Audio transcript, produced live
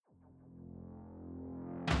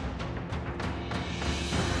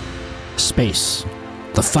Space,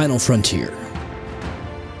 the final frontier.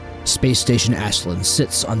 Space Station Ashland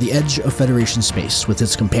sits on the edge of Federation space with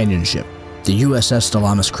its companion ship, the USS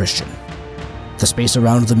Dilamus Christian. The space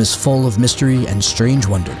around them is full of mystery and strange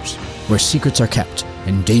wonders, where secrets are kept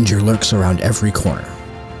and danger lurks around every corner.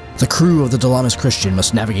 The crew of the Dilamus Christian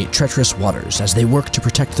must navigate treacherous waters as they work to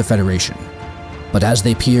protect the Federation. But as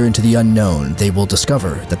they peer into the unknown, they will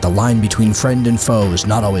discover that the line between friend and foe is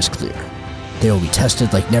not always clear. They will be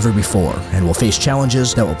tested like never before and will face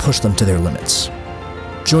challenges that will push them to their limits.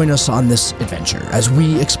 Join us on this adventure as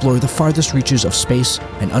we explore the farthest reaches of space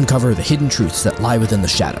and uncover the hidden truths that lie within the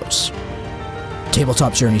shadows.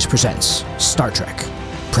 Tabletop Journeys presents Star Trek: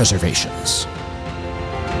 Preservations.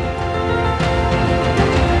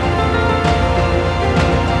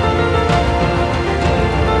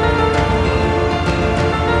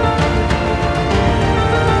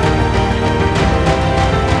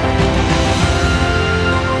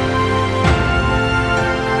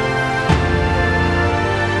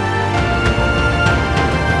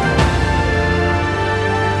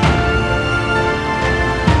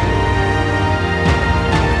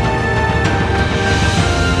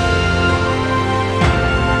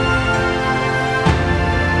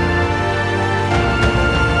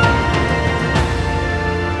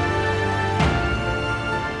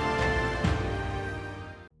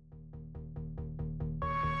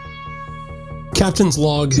 Captain's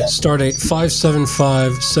Log, Stardate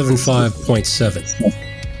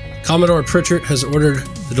 57575.7. Commodore Pritchard has ordered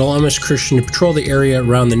the Dilamus Christian to patrol the area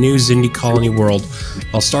around the new Xindi colony world,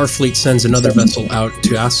 while Starfleet sends another vessel out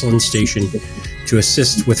to Ashland Station to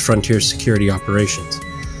assist with frontier security operations.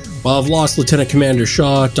 While I've lost Lieutenant Commander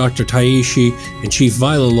Shaw, Dr. Taishi, and Chief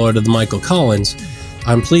Vila Lord of the Michael Collins,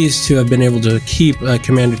 I'm pleased to have been able to keep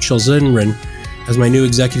Commander Chilzinrin as my new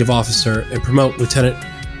executive officer and promote Lieutenant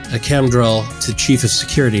Camdrell to Chief of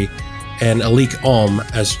Security, and Alik Alm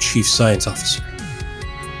as Chief Science Officer.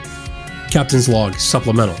 Captain's Log,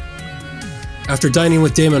 Supplemental. After dining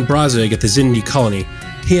with Damon Brazig at the Xindi colony,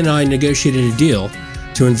 he and I negotiated a deal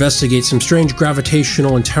to investigate some strange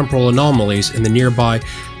gravitational and temporal anomalies in the nearby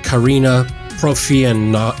Carina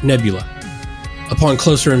Profian Nebula. Upon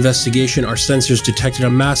closer investigation, our sensors detected a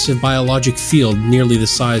massive biologic field nearly the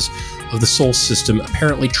size of the Sol system,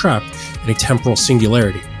 apparently trapped in a temporal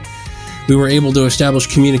singularity. We were able to establish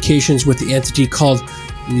communications with the entity called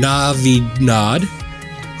Navi-Nod,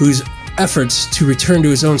 whose efforts to return to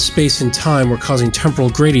his own space and time were causing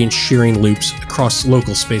temporal gradient shearing loops across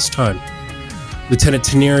local space-time. Lieutenant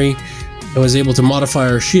Teneri was able to modify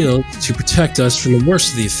our shield to protect us from the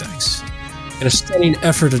worst of the effects. In a stunning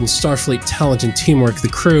effort in Starfleet talent and teamwork, the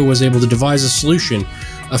crew was able to devise a solution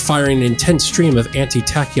of firing an intense stream of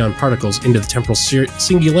anti-tachyon particles into the temporal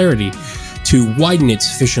singularity to widen it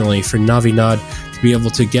sufficiently for Navi-Nod to be able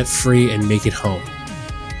to get free and make it home.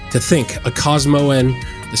 To think, a Cosmo-N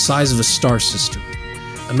the size of a star system.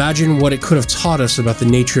 Imagine what it could have taught us about the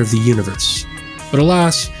nature of the universe. But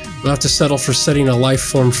alas, we'll have to settle for setting a life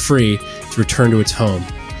form free to return to its home.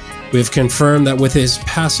 We have confirmed that with his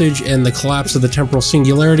passage and the collapse of the temporal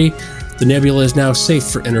singularity, the nebula is now safe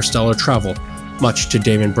for interstellar travel, much to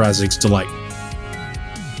Damon Brazig's delight.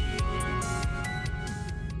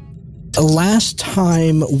 Last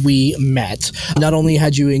time we met, not only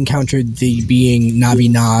had you encountered the being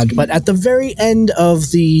Navi-Nod, but at the very end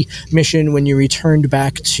of the mission, when you returned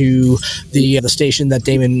back to the station that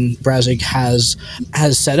Damon Brazig has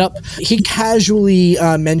set up, he casually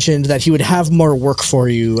mentioned that he would have more work for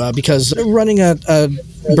you because running a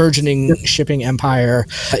burgeoning shipping empire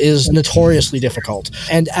is notoriously difficult.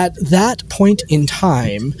 And at that point in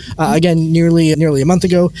time, again, nearly a month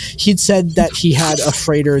ago, he'd said that he had a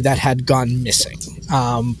freighter that had gone missing.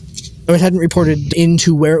 It hadn't reported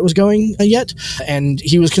into where it was going yet, and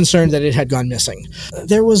he was concerned that it had gone missing.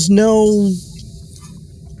 There was no...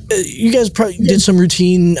 you guys probably did some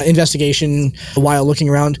routine investigation while looking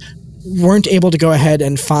around, weren't able to go ahead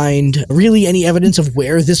and find really any evidence of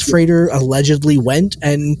where this freighter allegedly went,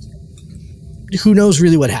 and who knows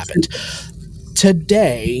really what happened.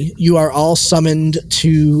 Today, you are all summoned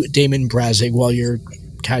to Damon Brazig while you're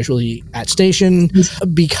casually at station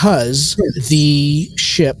because the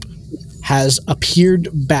ship has appeared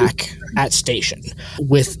back at station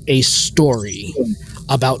with a story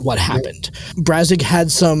about what happened. Brazig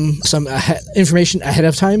had some information ahead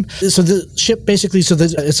of time. So the ship basically, it's a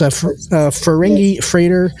Ferengi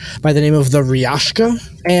freighter by the name of the Riashka,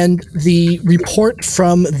 and the report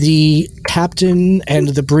from the captain and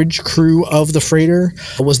the bridge crew of the freighter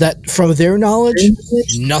was that from their knowledge,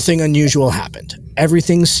 nothing unusual happened.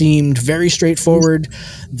 Everything seemed very straightforward.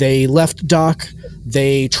 They left dock.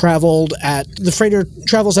 They traveled the freighter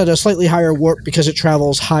travels at a slightly higher warp because it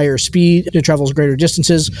travels higher speed. It travels greater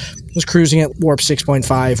distances. It was cruising at warp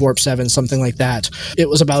 6.5, warp 7, something like that. It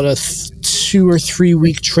was about a 2 or 3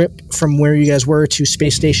 week trip from where you guys were to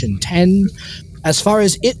Space Station 10. As far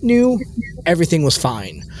as it knew, everything was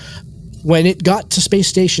fine. When it got to Space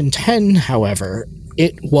Station 10, however,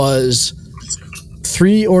 it was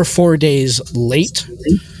 3 or 4 days late.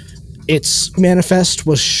 Its manifest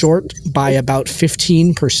was short by about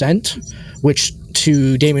 15%, which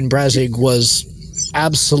to Damon Brazig was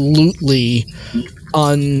absolutely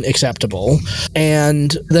unacceptable.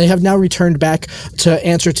 And they have now returned back to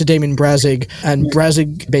answer to Damon Brazig, and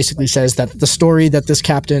Brazig basically says that the story that this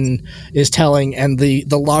captain is telling and the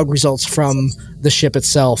log results from the ship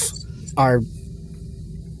itself are...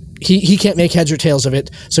 He can't make heads or tails of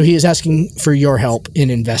it, so he is asking for your help in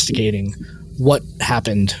investigating what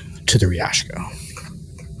happened to the Riashka.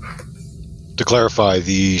 To clarify,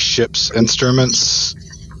 the ship's instruments,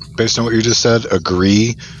 based on what you just said,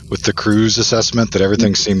 agree with the crew's assessment that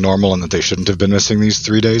everything seemed normal and that they shouldn't have been missing these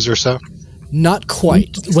 3 days or so? Not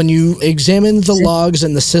quite. When you examine the logs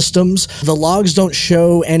and the systems, the logs don't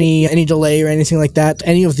show any delay or anything like that.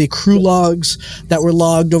 Any of the crew logs that were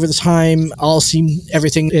logged over the time all seem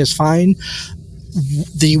everything is fine.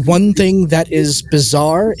 The one thing that is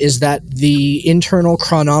bizarre is that the internal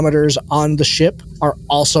chronometers on the ship are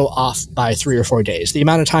also off by 3 or 4 days. The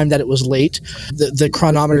amount of time that it was late, the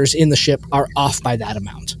chronometers in the ship are off by that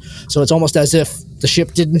amount. So it's almost as if the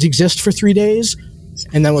ship didn't exist for 3 days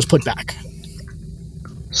and then was put back.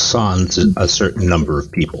 Sans a certain number of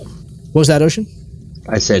people. What was that, Ocean?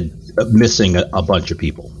 I said missing a bunch of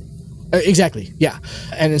people. Exactly, yeah.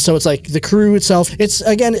 And so it's like the crew itself, it's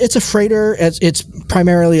a freighter. It's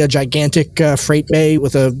primarily a gigantic freight bay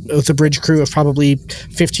with a bridge crew of probably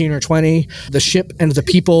 15 or 20. The ship and the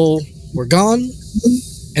people were gone,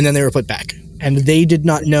 and then they were put back. And they did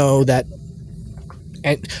not know that,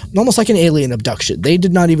 and almost like an alien abduction, they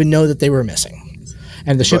did not even know that they were missing.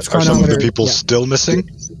 And the ship's chronometer... Are some of the people still missing?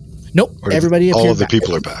 Nope, everybody appeared all of the back.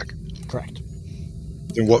 people are back. Correct.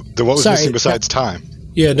 And what was missing besides time?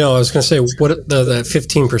 Yeah, no, I was going to say, what the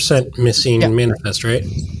 15% missing manifest, right?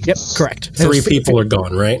 Yep, correct. 3 people are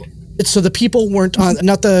gone, right? So the people weren't on,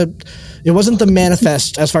 it wasn't the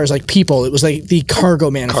manifest as far as like people, it was like the cargo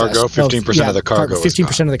manifest. Cargo, 15% of the cargo.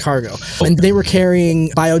 15% of the cargo. And they were carrying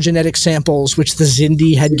biogenetic samples, which the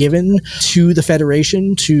Xindi had given to the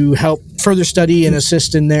Federation to help further study and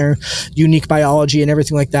assist in their unique biology and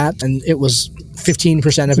everything like that. And it was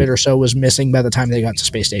 15% of it or so was missing by the time they got to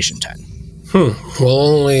Space Station 10. Well,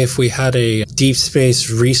 only if we had a deep space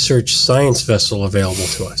research science vessel available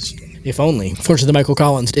to us. If only. Fortunately, Michael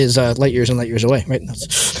Collins is light years and light years away, right?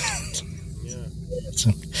 So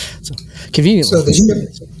conveniently.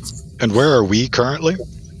 And where are we currently?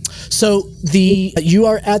 So you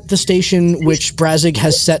are at the station which Brazig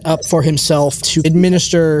has set up for himself to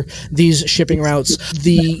administer these shipping routes.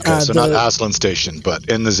 So not Aslan Station, but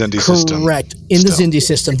in the Xindi system. Correct, in the Xindi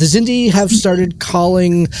system. The Xindi have started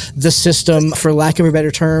calling the system, for lack of a better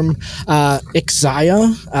term,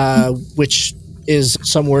 Ixaya, which is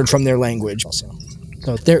some word from their language also.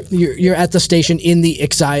 So you're at the station in the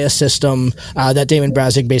Ixaya system that Damon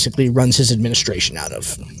Brazig basically runs his administration out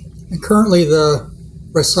of. And currently the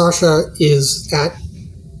Riashka is at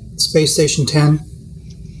Space Station 10?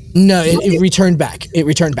 No, it returned back. It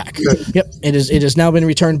returned back. Good. Yep, it has now been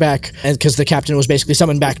returned back, and because the captain was basically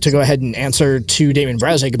summoned back to go ahead and answer to Damon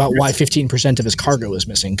Brazig about why 15% of his cargo is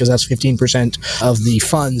missing, because that's 15% of the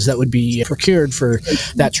funds that would be procured for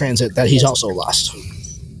that transit that he's also lost.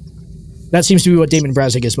 That seems to be what Damon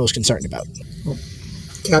Brazig is most concerned about.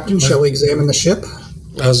 Captain, shall we examine the ship?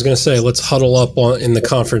 I was going to say, let's huddle up in the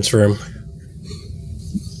conference room.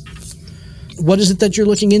 What is it that you're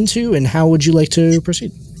looking into, and how would you like to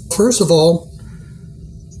proceed? First of all,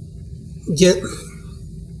 get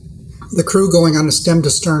the crew going on a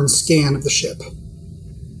stem-to-stern scan of the ship.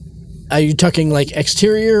 Are you talking like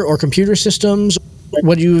exterior or computer systems?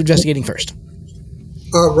 What are you investigating first?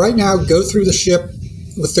 Right now, go through the ship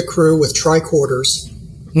with the crew with tricorders.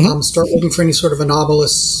 Start looking for any sort of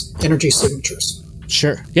anomalous energy signatures.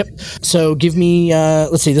 Sure. Yep. So give me,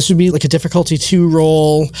 let's see, this would be like a difficulty 2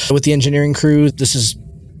 roll with the engineering crew. This is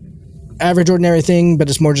average ordinary thing, but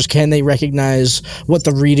it's more just can they recognize what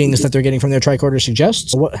the readings that they're getting from their tricorder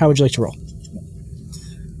suggests? How would you like to roll?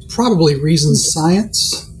 Probably reason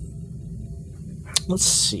science. Let's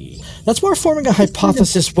see. That's more forming a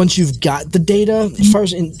hypothesis once you've got the data. As far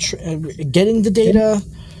as getting the data,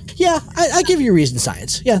 yeah, I give you reason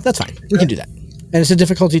science. Yeah, that's fine. We can do that. And it's a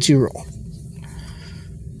difficulty 2 roll.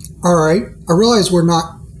 All right. I realize we're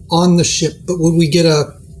not on the ship, but would we get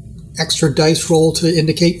a extra dice roll to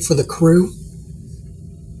indicate for the crew?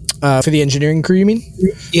 For the engineering crew, you mean?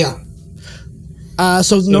 Yeah.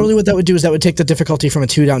 So normally what that would do is that would take the difficulty from a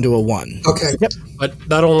 2 down to a 1. Okay. Yep. But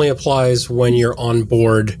that only applies when you're on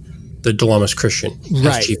board the Dilamus Christian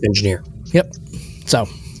Right. as chief engineer. Yep. So.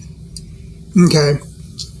 Okay.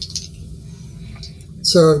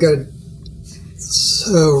 So I've got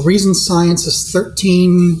reason science is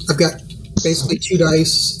 13. I've got basically 2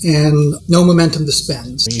 dice and no momentum to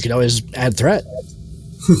spend. You could always add threat.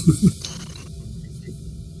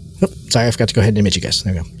 Oh, sorry, I forgot to go ahead and image you guys.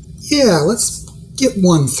 There we go. Yeah, let's get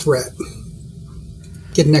 1 threat.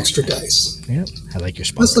 Get an extra dice. Yep. I like your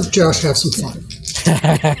spot. Let's let Josh have some fun.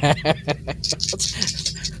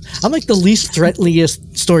 I'm like the least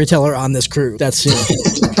threatliest storyteller on this crew. That's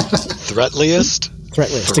Threatliest?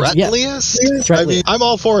 Threatliest. Threatliest? Yeah. I mean, I'm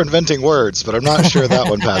all for inventing words, but I'm not sure that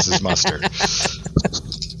one passes muster.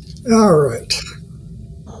 All right.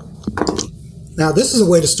 Now, this is a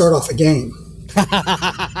way to start off a game.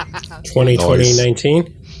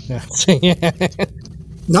 2019.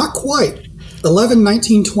 Not quite. 11,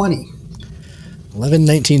 19, 20. 11,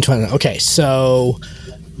 19, 20. Okay, so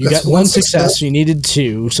you That's got 1 success. You needed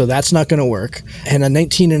 2, so that's not going to work. And a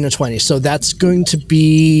 19 and a 20. So that's going to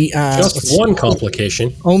be... Just one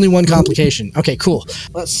complication. Only 1 complication. Okay, cool.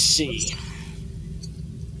 Let's see.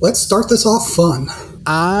 Let's start this off fun.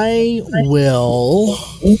 I will...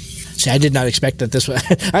 See, I did not expect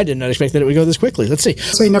that I did not expect that it would go this quickly. Let's see.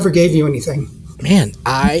 So he never gave you anything. Man,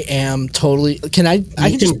 I am totally... I can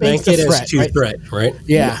just bank it the as threat, 2 right? threat, right?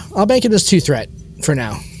 Yeah, I'll bank it as 2 threat for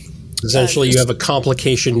now. Essentially, you have a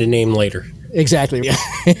complication to name later. Exactly. Yeah.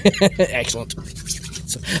 Excellent.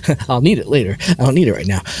 So, I'll need it later. I don't need it right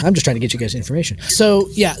now. I'm just trying to get you guys information. So,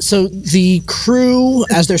 yeah. So the crew,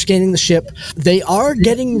 as they're scanning the ship, they are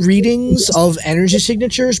getting readings of energy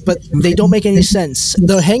signatures, but they don't make any sense.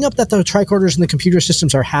 The hang-up that the tricorders and the computer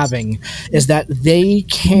systems are having is that they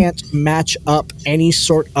can't match up any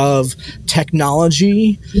sort of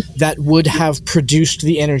technology that would have produced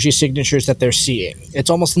the energy signatures that they're seeing. It's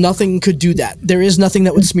almost nothing could do that. There is nothing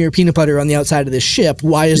that would smear peanut butter on the outside of this ship.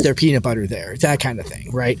 Why is there peanut butter there? That kind of thing,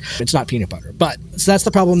 right? It's not peanut butter. But so that's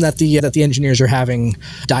the problem that the engineers are having,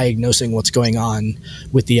 diagnosing what's going on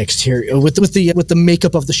with the exterior, with the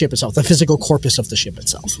makeup of the ship itself, the physical corpus of the ship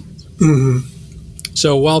itself. Mm-hmm.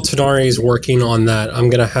 So while Tanari is working on that, I'm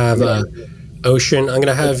going to have Ocean. I'm going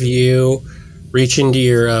to have you reach into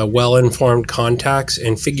your well-informed contacts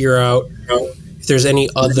and figure out if there's any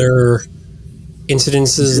other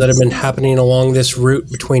incidences that have been happening along this route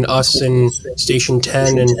between us and Station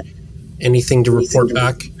 10 and anything to report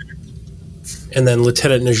back. And then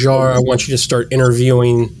Lieutenant Najjar, I want you to start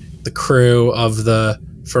interviewing the crew of the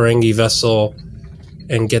Ferengi vessel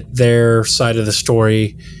and get their side of the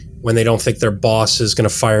story when they don't think their boss is going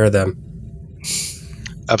to fire them.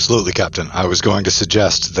 Absolutely, Captain. I was going to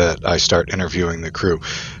suggest that I start interviewing the crew.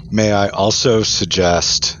 May I also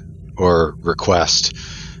suggest or request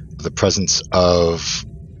the presence of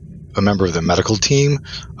a member of the medical team?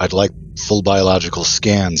 I'd like full biological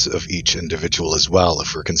scans of each individual as well,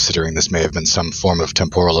 if we're considering this may have been some form of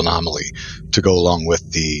temporal anomaly to go along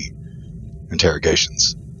with the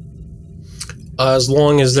interrogations. As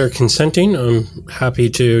long as they're consenting, I'm happy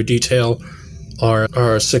to detail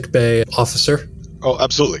our sickbay officer. Oh,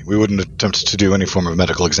 absolutely. We wouldn't attempt to do any form of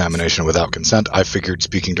medical examination without consent. I figured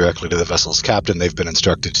speaking directly to the vessel's captain, they've been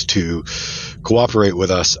instructed to cooperate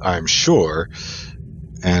with us, I'm sure,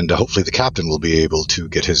 and hopefully the captain will be able to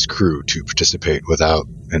get his crew to participate without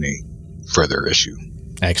any further issue.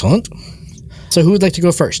 Excellent. So who would like to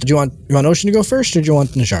go first? Do you want Ocean to go first, or do you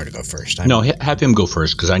want Najjar to go first? No, have him go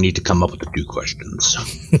first, because I need to come up with a few questions.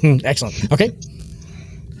 Excellent. Okay.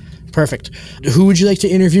 Perfect. Who would you like to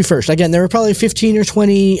interview first? Again, there were probably 15 or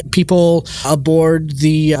 20 people aboard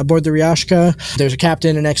the Riashka. There's a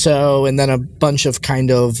captain, an XO, and then a bunch of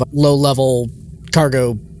kind of low-level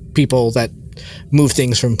cargo people that move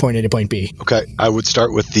things from point A to point B. Okay, I would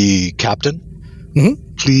start with the captain.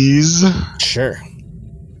 Mm-hmm. Please. Sure.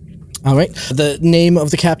 All right. The name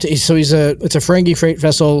of the captain, so it's a Ferengi freight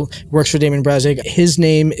vessel, works for Damon Brazig. His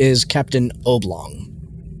name is Captain Oblong.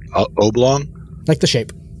 Oblong? Like the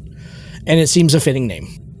shape. And it seems a fitting name.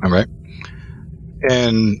 All right.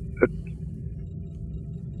 And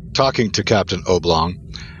talking to Captain Oblong,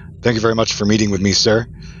 thank you very much for meeting with me, sir.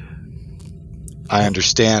 I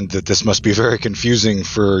understand that this must be very confusing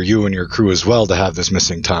for you and your crew as well to have this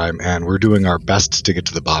missing time, and we're doing our best to get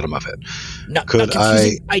to the bottom of it. Not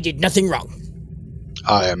confusing. I did nothing wrong.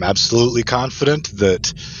 I am absolutely confident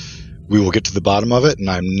that We will get to the bottom of it, and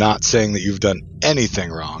I'm not saying that you've done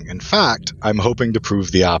anything wrong. In fact, I'm hoping to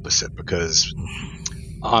prove the opposite, because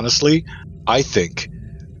honestly, I think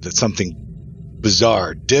that something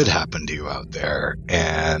bizarre did happen to you out there,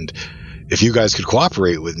 and if you guys could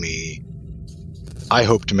cooperate with me, I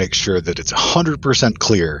hope to make sure that it's 100%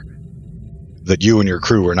 clear that you and your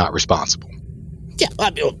crew were not responsible. Yeah,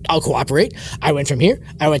 I'll cooperate. I went from here,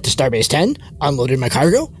 I went to Starbase 10, unloaded my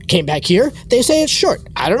cargo, came back here. They say it's short.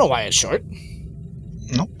 I don't know why it's short.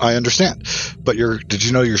 No, I understand. But did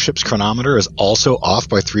you know your ship's chronometer is also off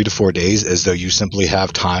by 3 to 4 days, as though you simply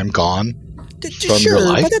have time gone from your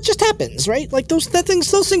life? But that just happens, right? Like those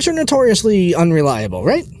things are notoriously unreliable,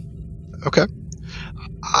 right? Okay.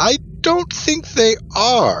 I don't think they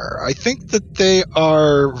are. I think that they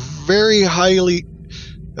are very highly...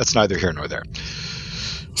 That's neither here nor there.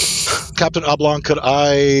 Captain Oblong, can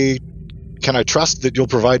I trust that you'll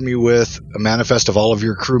provide me with a manifest of all of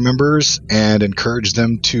your crew members and encourage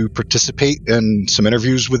them to participate in some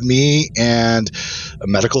interviews with me and a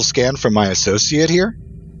medical scan from my associate here?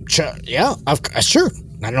 Sure. Yeah, sure.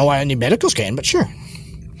 I don't know why I need medical scan, but sure.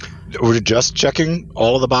 We're just checking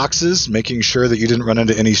all of the boxes, making sure that you didn't run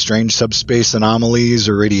into any strange subspace anomalies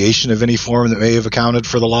or radiation of any form that may have accounted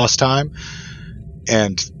for the lost time.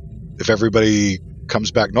 And if everybody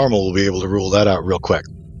comes back normal, we'll be able to rule that out real quick.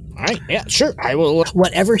 All right, yeah, sure. I will.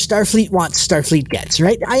 Whatever Starfleet wants, Starfleet gets,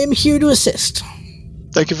 right? I am here to assist.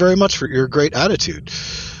 Thank you very much for your great attitude.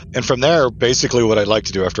 And from there, basically what I'd like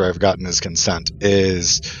to do after I've gotten his consent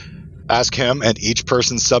is ask him and each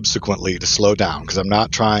person subsequently to slow down, because I'm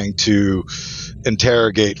not trying to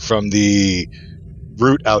interrogate from the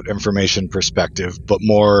root out information perspective, but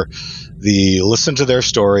more the listen to their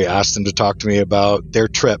story, ask them to talk to me about their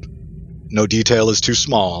trip. No detail is too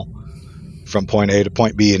small. From point A to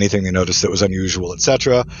point B, anything they noticed that was unusual,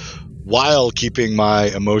 etc., while keeping my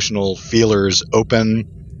emotional feelers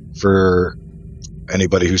open for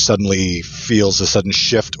anybody who suddenly feels a sudden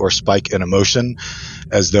shift or spike in emotion,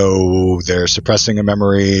 as though they're suppressing a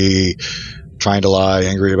memory, trying to lie,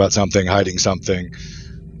 angry about something, hiding something.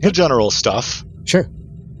 The general stuff. Sure.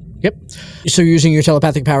 Yep. So you're using your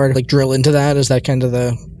telepathic power to like drill into that? Is that kind of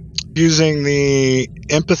the... Using the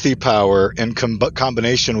empathy power in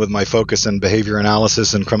combination with my focus in behavior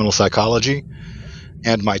analysis and criminal psychology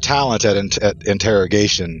and my talent at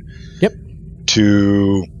interrogation. Yep.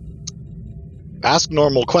 To ask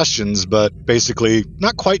normal questions, but basically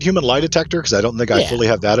not quite human lie detector, because I don't think I fully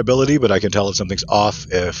have that ability, but I can tell if something's off,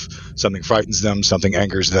 if something frightens them, something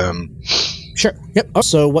angers them. Sure. Yep.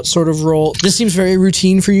 So what sort of role? This seems very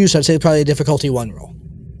routine for you, so I'd say probably a difficulty 1 role.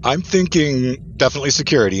 I'm thinking definitely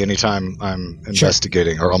security anytime I'm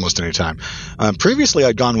investigating, or almost any time. Previously,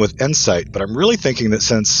 I'd gone with insight, but I'm really thinking that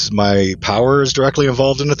since my power is directly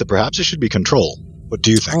involved in it, that perhaps it should be control. What do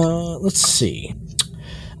you think? Let's see.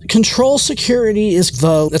 Control security is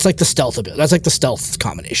it's like the stealth ability. That's like the stealth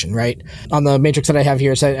combination, right? On the matrix that I have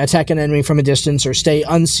here, it's attack an enemy from a distance or stay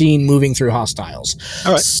unseen moving through hostiles.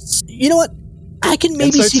 All right. You know what? I can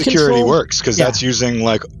maybe Insight see security control. Works, because that's using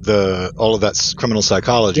like all of that criminal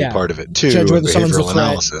psychology part of it too, behavioral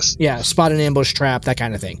analysis. Yeah, spot an ambush trap, that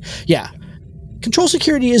kind of thing. Yeah. Control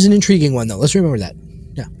security is an intriguing one, though. Let's remember that.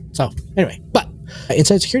 Yeah. So, anyway, but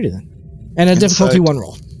insight security then. And a difficulty 1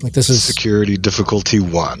 roll. Like this is security difficulty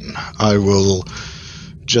 1. I will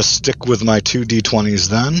just stick with my 2 d20s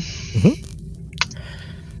then.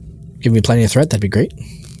 Mm-hmm. Give me plenty of threat, that'd be great.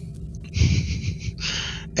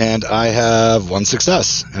 And I have 1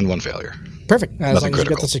 success and 1 failure. Perfect. As long as you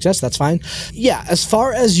get the success, that's fine. Yeah, as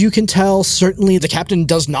far as you can tell, certainly the captain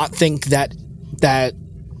does not think that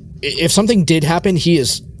if something did happen, he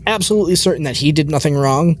is absolutely certain that he did nothing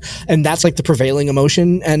wrong, and that's like the prevailing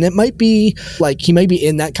emotion. And it might be like he might be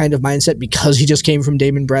in that kind of mindset because he just came from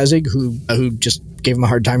Damon Brazig, who just gave him a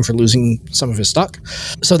hard time for losing some of his stock.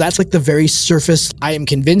 So that's like the very surface, I am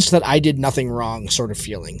convinced that I did nothing wrong sort of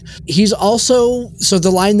feeling. He's also, so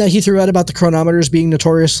the line that he threw out about the chronometers being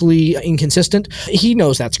notoriously inconsistent, he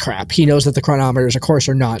knows that's crap. He knows that the chronometers, of course,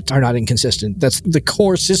 are not inconsistent. That's the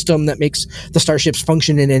core system that makes the starships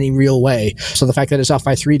function in any real way. So the fact that it's off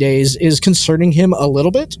by 3 days is concerning him a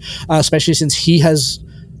little bit, especially since he has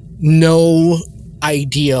no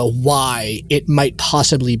idea why it might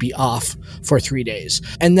possibly be off for 3 days.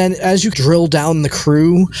 And then as you drill down the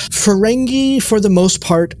crew, Ferengi, for the most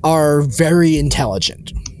part, are very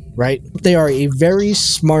intelligent, right? They are a very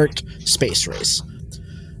smart space race.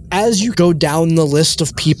 As you go down the list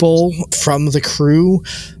of people from the crew,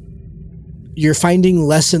 you're finding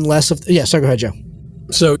less and less of... Yeah, sorry, go ahead, Joe.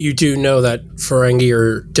 So you do know that Ferengi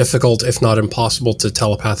are difficult, if not impossible, to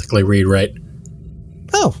telepathically read, right?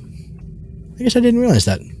 Oh. I guess I didn't realize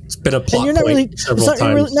that. It's been a plot And you're not point really, several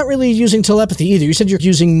times. not really using telepathy either. You said you're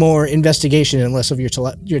using more investigation and less of your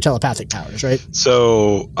telepathic powers, right?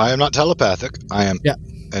 So I am not telepathic. I am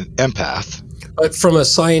an empath. But from a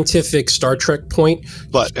scientific Star Trek point,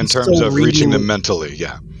 but in terms of reaching them mentally,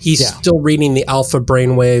 he's still reading the alpha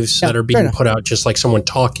brainwaves that are being put out, just like someone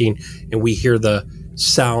talking, and we hear the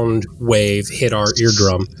sound wave hit our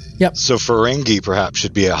eardrum. Yep. So Ferengi perhaps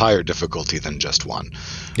should be a higher difficulty than just one.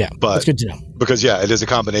 Yeah, but that's good to know. Because it is a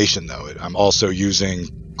combination though. I'm also using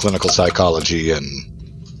clinical psychology and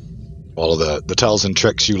all of the tells and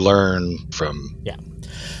tricks you learn from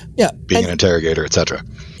being an interrogator, etc.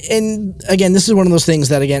 And again, this is one of those things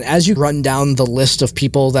that, again, as you run down the list of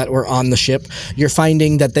people that were on the ship, you're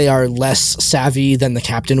finding that they are less savvy than the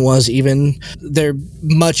captain was even. There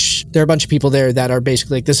are a bunch of people there that are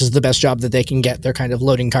basically like, this is the best job that they can get. They're kind of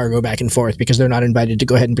loading cargo back and forth because they're not invited to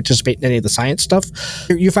go ahead and participate in any of the science stuff.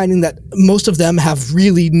 You're finding that most of them have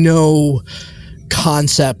really no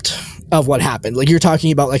concept of what happened. Like, you're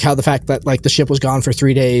talking about like how the fact that like the ship was gone for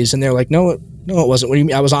 3 days, and they're like, no, it wasn't. What do you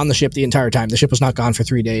mean? I was on the ship the entire time. The ship was not gone for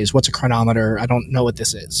 3 days. What's a chronometer? I don't know what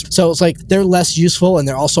this is. So it's like they're less useful, and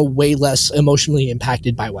they're also way less emotionally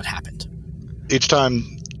impacted by what happened. Each time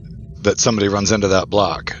that somebody runs into that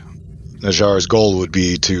block, Najar's goal would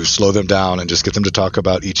be to slow them down and just get them to talk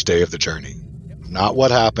about each day of the journey. Not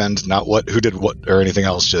what happened, not who did what, or anything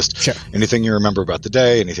else. Just anything you remember about the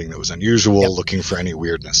day, anything that was unusual, looking for any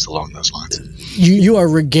weirdness along those lines. You are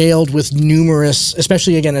regaled with numerous,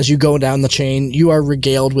 especially again as you go down the chain, you are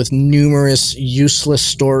regaled with numerous useless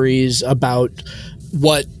stories about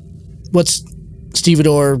what's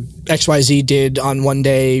Stevedore XYZ did on one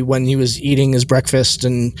day when he was eating his breakfast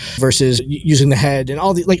and versus using the head, and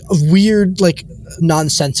all the like weird, like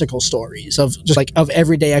nonsensical stories of just like of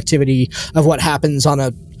everyday activity of what happens on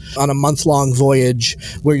a month-long voyage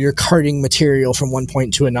where you're carting material from one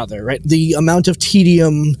point to another, right? The amount of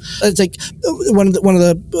tedium, it's like one of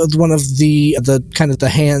the kind of the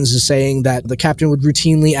hands is saying that the captain would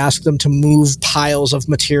routinely ask them to move piles of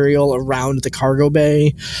material around the cargo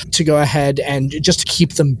bay to go ahead and just to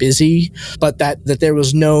keep them busy, but that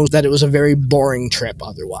it was a very boring trip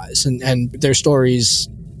otherwise. And their stories,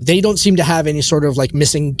 they don't seem to have any sort of like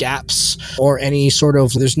missing gaps or any sort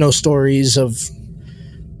of, there's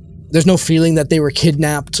no feeling that they were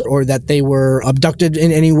kidnapped or that they were abducted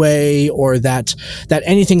in any way or that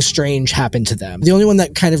anything strange happened to them. The only one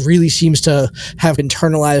that kind of really seems to have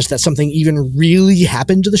internalized that something even really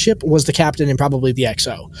happened to the ship was the captain and probably the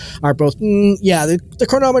XO. Are both, the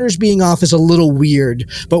chronometers being off is a little weird,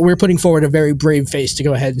 but we're putting forward a very brave face to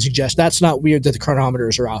go ahead and suggest that's not weird that the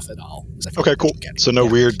chronometers are off at all. Okay, cool. So no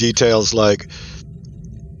weird details like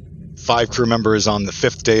 5 crew members on the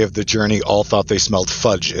 5th day of the journey all thought they smelled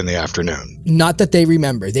fudge in the afternoon. Not that they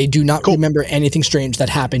remember. They do not remember anything strange that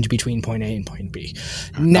happened between point A and point B.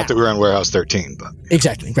 Not that we were on Warehouse 13, but...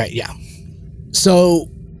 Exactly, right, yeah. So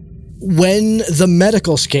when the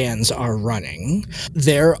medical scans are running,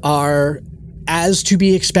 there are, as to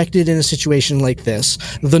be expected in a situation like this,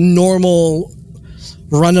 the normal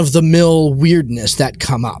run-of-the-mill weirdness that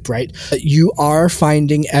come up, right? You are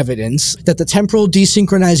finding evidence that the temporal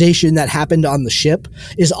desynchronization that happened on the ship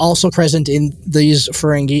is also present in these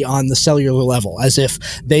Ferengi on the cellular level, as if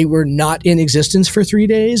they were not in existence for 3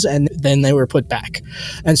 days and then they were put back.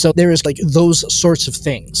 And so there is like those sorts of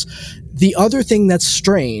things. The other thing that's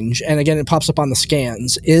strange, and again, it pops up on the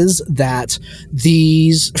scans, is that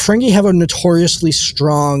these Ferengi have a notoriously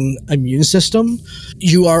strong immune system.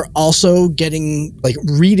 You are also getting like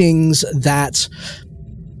readings that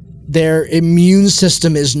their immune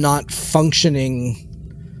system is not functioning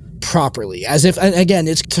properly, as if, and again,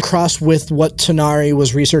 it's to cross with what Tanari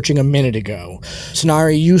was researching a minute ago.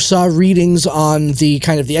 Tanari, you saw readings on the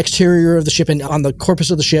kind of the exterior of the ship and on the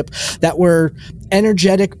corpus of the ship that were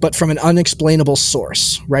energetic, but from an unexplainable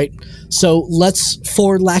source, right? So let's,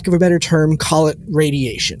 for lack of a better term, call it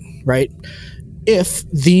radiation, right? If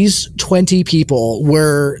these 20 people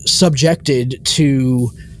were subjected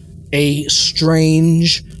to a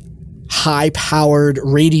strange, high-powered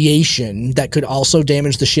radiation that could also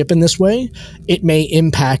damage the ship in this way, it may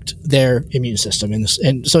impact their immune system. And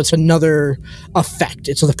so it's another effect.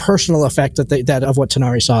 It's the personal effect that of what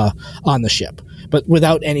Tanari saw on the ship, but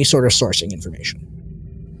without any sort of sourcing information.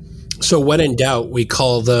 So when in doubt, we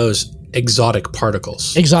call those exotic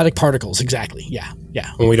particles. Exotic particles, exactly. Yeah.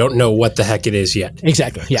 And we don't know what the heck it is yet.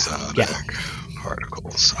 Exactly. Yeah. Exotic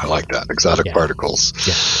particles. I like that. Exotic particles.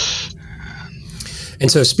 Yeah. And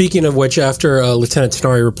so speaking of which, after Lieutenant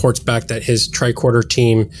Tanari reports back that his tricorder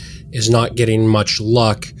team is not getting much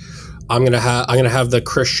luck, I'm gonna have the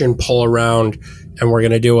Christian pull around and we're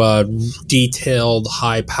going to do a detailed,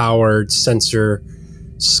 high-powered sensor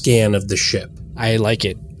scan of the ship. I like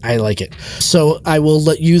it. So I will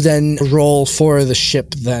let you then roll for the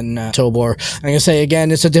ship then, Tobor. I'm going to say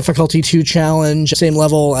again, it's a difficulty 2 challenge, same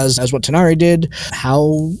level as what Tanari did.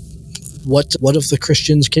 What of the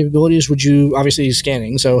Christian's capabilities would you, obviously he's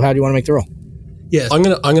scanning, so how do you want to make the roll? Yeah, I'm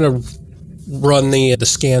gonna run the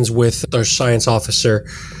scans with our science officer.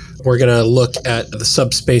 We're going to look at the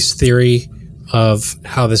subspace theory of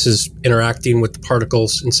how this is interacting with the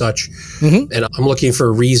particles and such. Mm-hmm. And I'm looking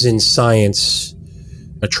for reason science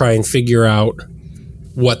to try and figure out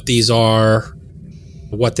what these are,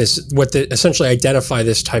 essentially identify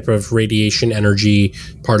this type of radiation energy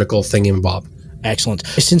particle thingamabob. Excellent.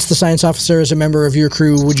 Since the science officer is a member of your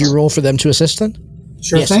crew, would you roll for them to assist then?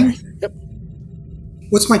 Sure thing. Sorry. Yep.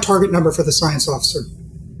 What's my target number for the science officer?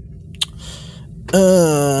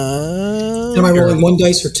 Am I rolling 1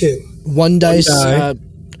 dice or 2? 1 dice.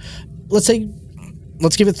 Let's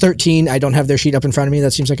give it 13. I don't have their sheet up in front of me.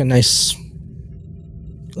 That seems like a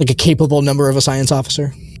capable number of a science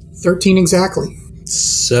officer. 13 exactly.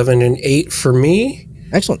 7 and 8 for me.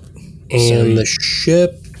 Excellent. And the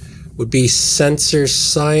ship would be sensor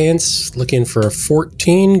science, looking for a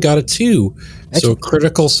 14, got a 2. Excellent. So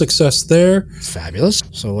critical success there. Fabulous.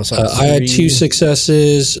 So what's up? I had 2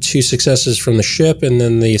 successes from the ship, and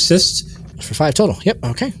then the assist. For 5 total. Yep.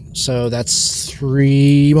 Okay. So that's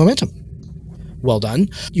 3 momentum. Well done.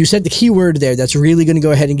 You said the key word there that's really going to go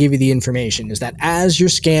ahead and give you the information is that as you're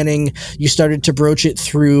scanning, you started to broach it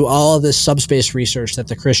through all of this subspace research that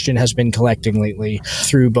the Christian has been collecting lately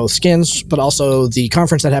through both scans, but also the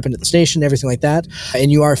conference that happened at the station, everything like that.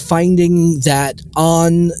 And you are finding that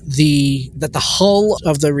that the hull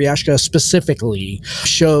of the Riashka specifically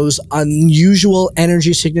shows unusual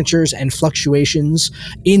energy signatures and fluctuations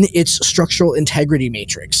in its structural integrity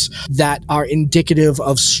matrix that are indicative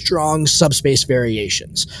of strong subspace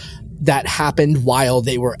variations that happened while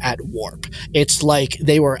they were at warp. It's like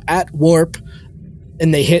they were at warp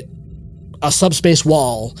and they hit a subspace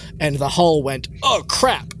wall and the hull went, oh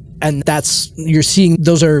crap. And you're seeing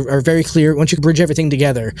those are very clear. Once you bridge everything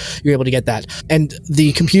together, you're able to get that. And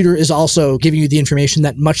the computer is also giving you the information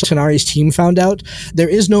that much Tanari's team found out. There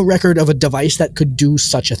is no record of a device that could do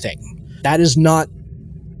such a thing. That is not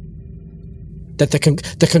that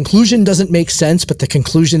the conclusion doesn't make sense, but the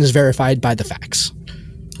conclusion is verified by the facts.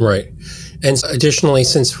 Right. And additionally,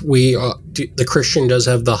 since the Christian does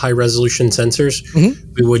have the high resolution sensors,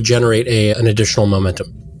 mm-hmm. we would generate an additional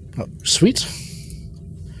momentum. Oh, sweet.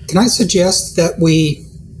 Can I suggest that we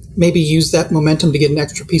maybe use that momentum to get an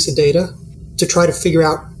extra piece of data to try to figure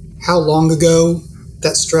out how long ago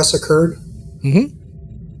that stress occurred? Mm-hmm.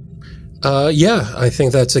 Yeah, I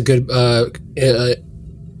think that's a good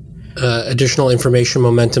additional information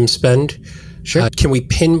momentum spend. Sure. Can we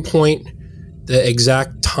pinpoint the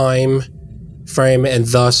exact time frame and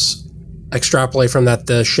thus extrapolate from that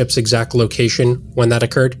the ship's exact location when that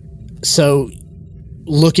occurred? So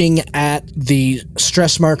looking at the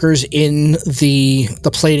stress markers in the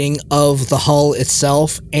plating of the hull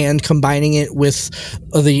itself and combining it with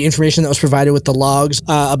the information that was provided with the logs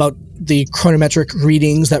about the chronometric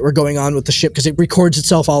readings that were going on with the ship, because it records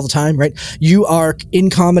itself all the time, right? You are in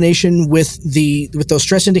combination with those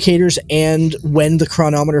stress indicators, and when the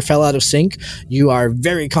chronometer fell out of sync, you are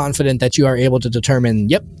very confident that you are able to determine,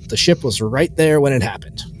 yep, the ship was right there when it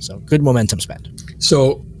happened. So good momentum spend.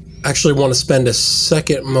 So actually want to spend a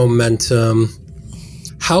second momentum.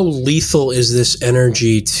 How lethal is this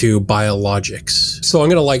energy to biologics? So I'm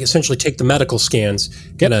going to essentially take the medical scans,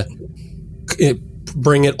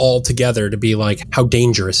 bring it all together to be how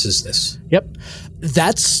dangerous is this? Yep.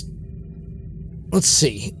 Let's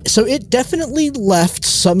see. So it definitely left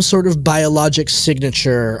some sort of biologic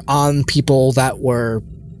signature on people that were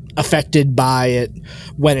affected by it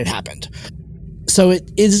when it happened. So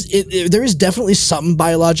there is definitely some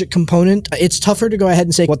biologic component. It's tougher to go ahead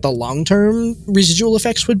and say what the long-term residual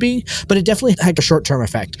effects would be, but it definitely had a short-term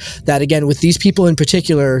effect. That, again, with these people in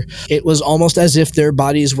particular, it was almost as if their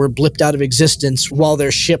bodies were blipped out of existence while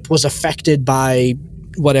their ship was affected by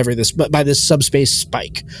by this subspace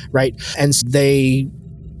spike, right? And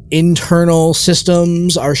internal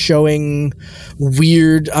systems are showing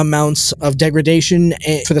weird amounts of degradation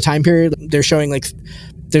for the time period. They're showing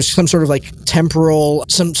there's some sort of like temporal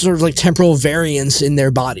variance in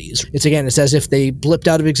their bodies. It's as if they blipped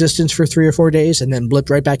out of existence for 3 or 4 days and then blipped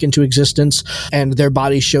right back into existence, and their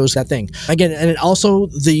body shows that thing. Again, and it also,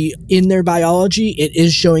 in their biology, it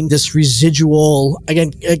is showing this residual,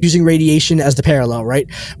 again, using radiation as the parallel, right?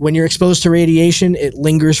 When you're exposed to radiation, it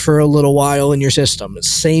lingers for a little while in your system.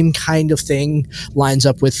 Same kind of thing lines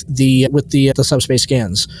up with the subspace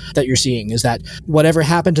scans that you're seeing, is that whatever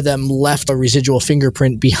happened to them left a residual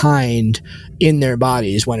fingerprint behind in their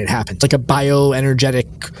bodies when it happened, like a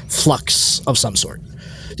bioenergetic flux of some sort.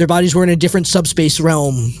 Their bodies were in a different subspace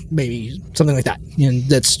realm, maybe something like that, and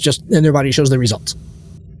their body shows the results.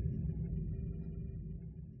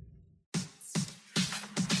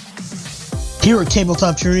 Here at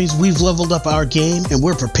Tabletop Journeys, we've leveled up our game and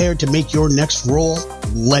we're prepared to make your next roll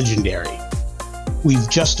legendary. We've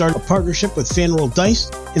just started a partnership with Fanroll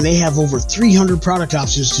Dice, and they have over 300 product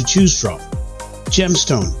options to choose from.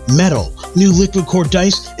 Gemstone, metal, new liquid core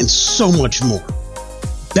dice, and so much more.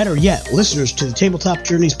 Better yet, listeners to the Tabletop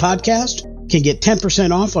Journeys podcast can get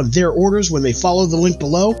 10% off on their orders when they follow the link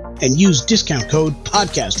below and use discount code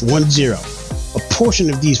PODCAST10. A portion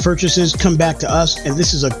of these purchases come back to us, and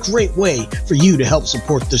this is a great way for you to help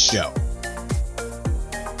support the show.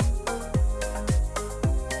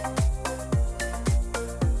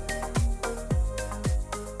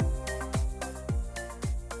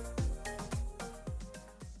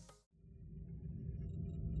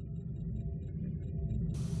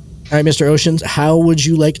 All right, Mr. Oceans, how would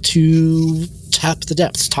you like to tap the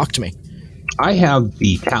depths? Talk to me. I have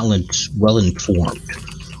the talent well informed,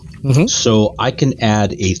 so I can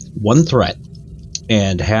add one threat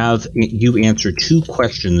and have you answer 2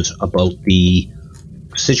 questions about the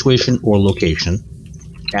situation or location,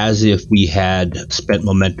 as if we had spent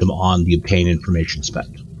momentum on the obtained information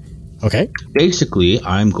spent. Okay. Basically,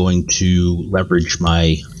 I'm going to leverage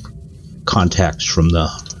my contacts from the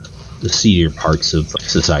seedier parts of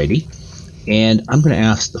society, and I'm going to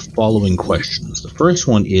ask the following questions. The first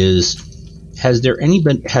one is, has there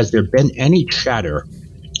been any chatter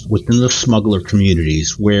within the smuggler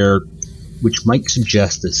communities which might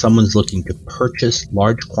suggest that someone's looking to purchase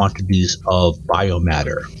large quantities of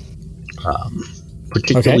biomatter,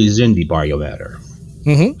 particularly Xindi biomatter?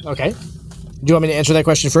 Okay. Do you want me to answer that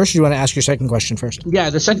question first, or do you want to ask your second question first? Yeah,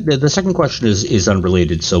 the second question is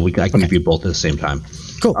unrelated, so I can give you both at the same time.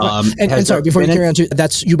 Cool. And sorry, before you carry on,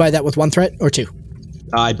 you buy that with 1 threat or 2?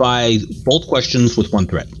 I buy both questions with 1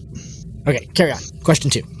 threat. Okay, carry on.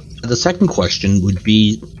 Question 2. The second question would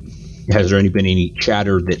be, has there been any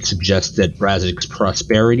chatter that suggests that Brazig's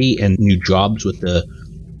prosperity and new jobs with the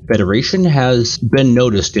Federation has been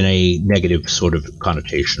noticed in a negative sort of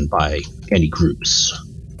connotation by any groups?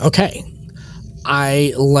 Okay.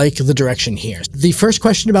 I like the direction here. The first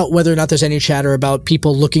question about whether or not there's any chatter about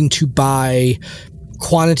people looking to buy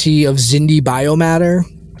quantity of Xindi biomatter.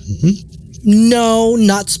 No,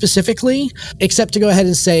 not specifically, except to go ahead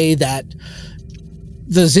and say that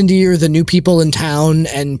the Xindi are the new people in town,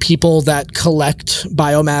 and people that collect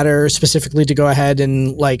biomatter specifically to go ahead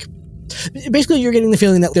and, like, basically you're getting the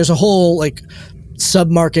feeling that there's a whole, like,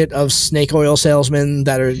 sub-market of snake oil salesmen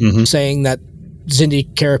that are saying that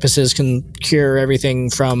Xindi carapaces can cure everything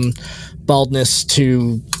from baldness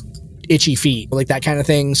to itchy feet, like that kind of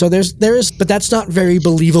thing. So there is, but that's not very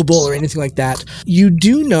believable or anything like that. You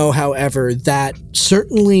do know, however, that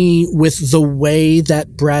certainly with the way that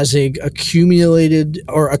Brazig accumulated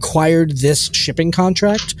or acquired this shipping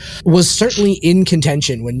contract was certainly in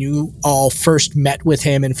contention when you all first met with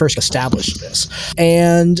him and first established this.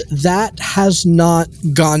 And that has not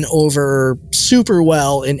gone over super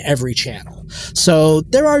well in every channel. So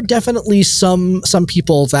there are definitely some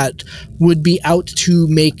people that would be out to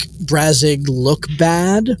make Brazig look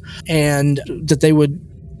bad, and that they would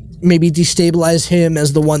maybe destabilize him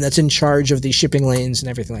as the one that's in charge of the shipping lanes and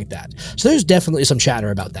everything like that. So there's definitely some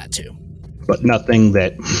chatter about that too. But nothing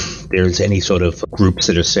that there's any sort of groups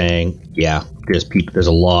that are saying, yeah, there's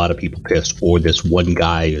a lot of people pissed, or this one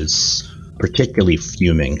guy is particularly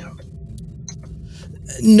fuming.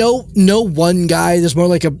 No one guy. There's more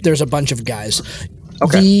like there's a bunch of guys.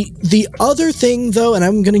 Okay. The other thing, though, and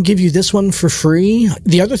I'm going to give you this one for free.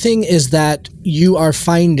 The other thing is that you are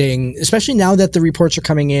finding, especially now that the reports are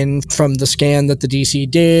coming in from the scan that the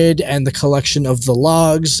DC did and the collection of the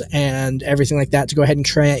logs and everything like that, to go ahead and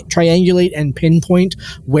triangulate and pinpoint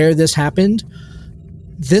where this happened.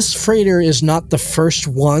 This freighter is not the first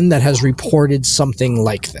one that has reported something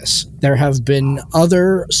like this. There have been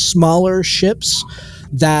other smaller ships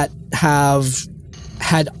that have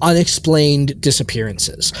had unexplained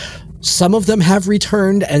disappearances. Some of them have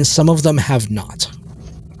returned and some of them have not.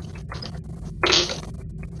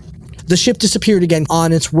 the ship disappeared again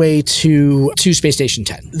on its way to Space Station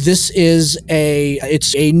 10. This is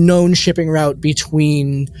it's a known shipping route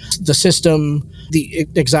between the system, the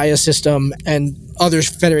Exia system, and other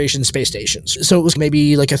Federation space stations. So it was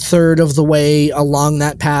maybe like a third of the way along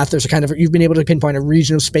that path. There's you've been able to pinpoint a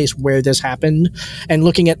region of space where this happened. And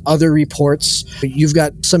looking at other reports, you've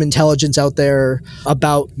got some intelligence out there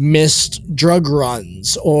about missed drug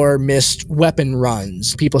runs or missed weapon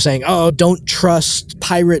runs. People saying, oh, don't trust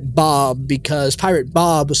Pirate Bob because Pirate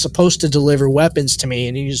Bob was supposed to deliver weapons to me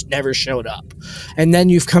and he just never showed up. And then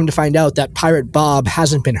you've come to find out that Pirate Bob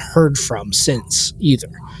hasn't been heard from since either.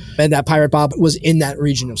 And that Pirate Bob was in that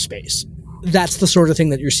region of space. That's the sort of thing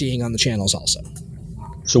that you're seeing on the channels also.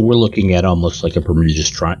 So we're looking at almost like a Bermuda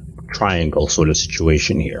Triangle sort of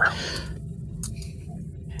situation here.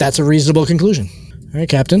 That's a reasonable conclusion. All right,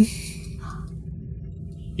 Captain.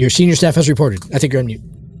 Your senior staff has reported. I think you're on mute.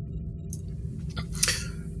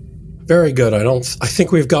 Very good. I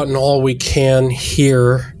think we've gotten all we can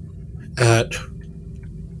here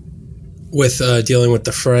with dealing with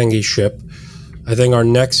the Ferengi ship. I think our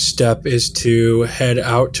next step is to head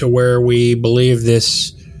out to where we believe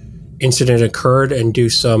this incident occurred and do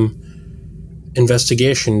some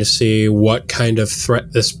investigation to see what kind of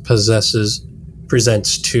threat this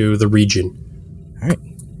presents to the region. All right.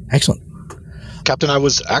 Excellent. Captain, I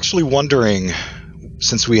was actually wondering,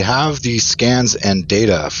 since we have the scans and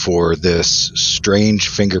data for this strange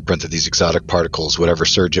fingerprint of these exotic particles, whatever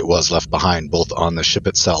surge it was left behind, both on the ship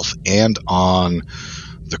itself and on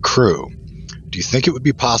the crew, do you think it would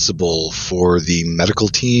be possible for the medical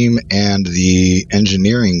team and the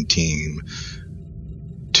engineering team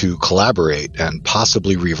to collaborate and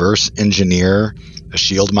possibly reverse engineer a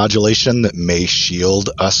shield modulation that may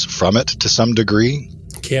shield us from it to some degree?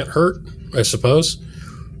 Can't hurt, I suppose.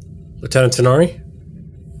 Lieutenant Tenari?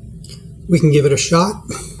 We can give it a shot.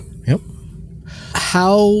 Yep.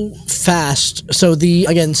 How fast? So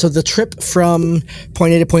the trip from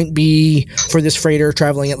point A to point B for this freighter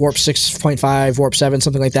traveling at warp 6.5, warp 7,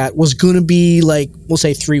 something like that, was going to be like, we'll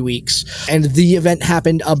say 3 weeks. And the event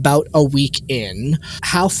happened about a week in.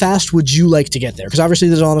 How fast would you like to get there? Because obviously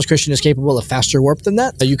the Dilamus Christian is capable of faster warp than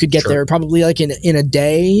that. You could get there probably like in a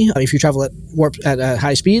day if you travel at warp at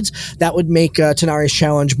high speeds. That would make Tenari's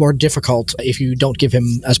challenge more difficult if you don't give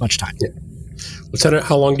him as much time. Yeah. Lieutenant,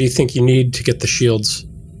 how long do you think you need to get the shields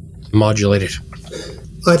modulated?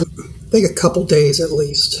 I think a couple days at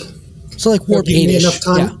least. So like warp 8-ish. Enough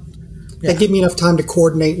time. Yeah. That give me enough time to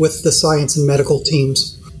coordinate with the science and medical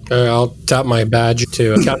teams. I'll tap my badge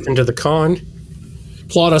to Captain to the Con.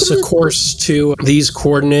 Plot us a course to these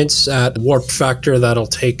coordinates at warp factor that'll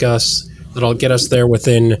get us there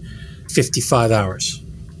within 55 hours.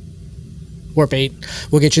 Warp 8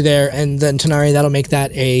 will get you there, and then Tenari, that'll make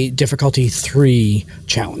that a difficulty 3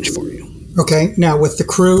 challenge for you. Okay, now with the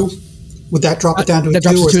crew, would that drop it down to a 2? That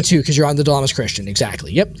drops it to a 2 because you're on the Dilamus Christian,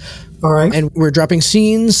 exactly. Yep. All right. And we're dropping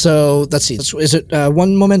scenes, so let's see. Is it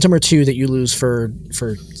 1 momentum or 2 that you lose for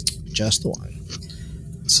just the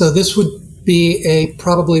 1? So this would be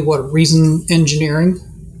probably reason engineering?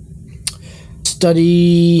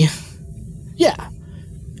 Study, yeah.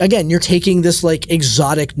 Again, you're taking this like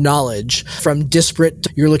exotic knowledge from disparate.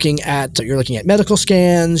 You're looking at medical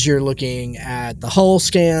scans. You're looking at the hull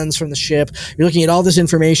scans from the ship. You're looking at all this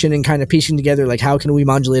information and kind of piecing together like how can we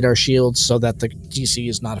modulate our shields so that the DC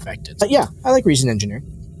is not affected. But yeah, I like reason engineering.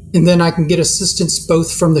 And then I can get assistance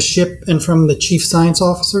both from the ship and from the chief science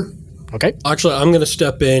officer. Okay. Actually, I'm going to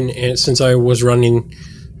step in, and since I was running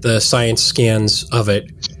the science scans of it,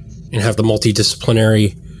 and have the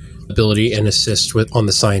multidisciplinary ability and assist on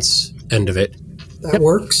the science end of it. That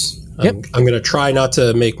works. I'm going to try not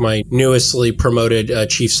to make my newestly promoted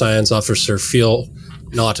chief science officer feel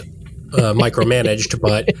not micromanaged,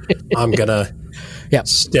 but I'm going to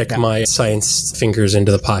stick my science fingers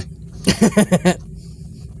into the pie.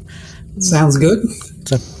 Sounds good.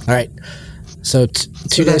 So, all right. So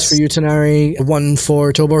 2 days for you, Tenari, 1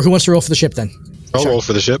 for Tobor. Who wants to roll for the ship then? I'll roll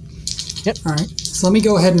for the ship. Yep. All right. So let me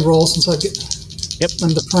go ahead and roll since I get...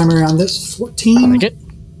 I'm the primary on this. 14. I like it.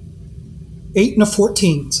 8 and a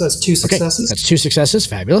 14. So that's 2 successes. Okay. That's 2 successes.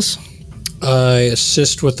 Fabulous. I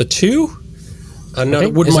assist with the 2.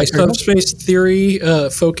 Would my subspace theory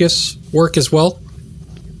focus work as well?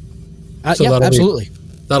 Absolutely.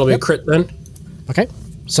 That'll be a crit then. Okay.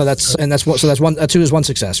 So that's one. 2 is 1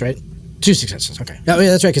 success, right? 2 successes. Okay. Yeah,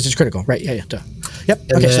 that's right because it's critical, right? Yeah. Duh. Yep.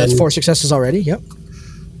 And okay. So that's 4 successes already. Yep.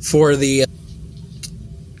 For the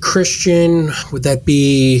Christian, would that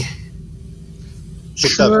be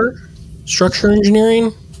structure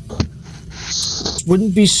engineering?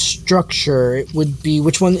 Wouldn't be structure. It would be,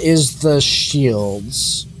 which one is the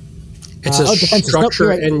shields? It's a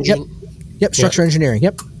structure engine. Yep, structure engineering.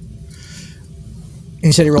 Yep. And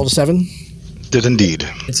you said he rolled a 7? Did indeed.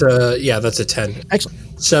 That's a 10.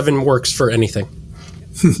 Excellent. 7 works for anything.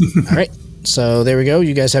 All right. So there we go.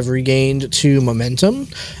 You guys have regained 2 momentum.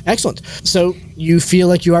 Excellent. So you feel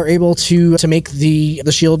like you are able to make the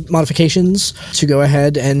shield modifications to go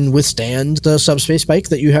ahead and withstand the subspace spike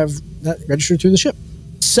that you have that registered through the ship.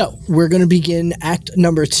 So we're going to begin act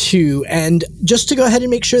number 2, and just to go ahead and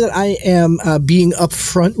make sure that I am being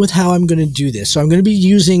upfront with how I'm going to do this. So I'm going to be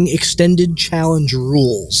using extended challenge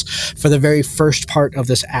rules for the very first part of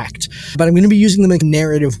this act, but I'm going to be using them in a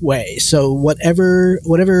narrative way. So whatever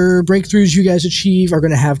breakthroughs you guys achieve are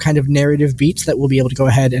going to have kind of narrative beats that we'll be able to go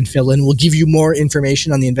ahead and fill in. We'll give you more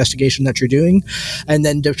information on the investigation that you're doing, and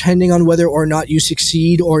then depending on whether or not you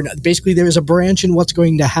succeed or not, basically there is a branch in what's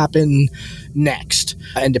going to happen next.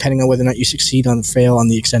 And depending on whether or not you succeed or fail on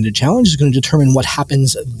the extended challenge is going to determine what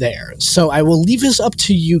happens there. So I will leave this up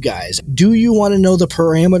to you guys. Do you want to know the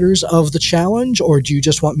parameters of the challenge, or do you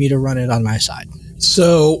just want me to run it on my side?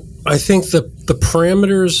 So I think the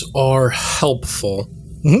parameters are helpful.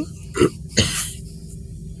 Mm-hmm.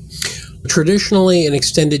 Traditionally, an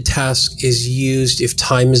extended task is used if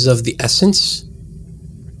time is of the essence,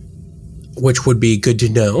 which would be good to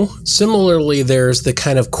know. Similarly, there's the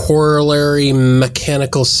kind of corollary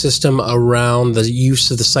mechanical system around the use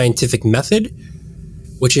of the scientific method,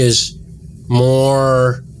 which is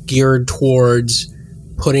more geared towards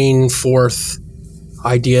putting forth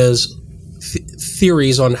ideas,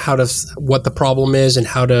 theories on what the problem is and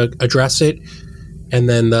how to address it, and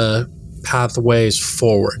then the pathways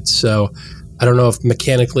forward. So I don't know if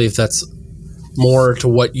mechanically if that's more to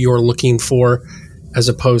what you're looking for, as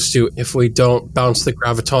opposed to if we don't bounce the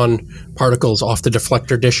graviton particles off the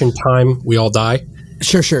deflector dish in time, we all die.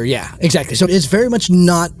 Sure, yeah, exactly. So it's very much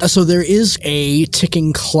not, so there is a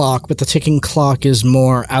ticking clock, but the ticking clock is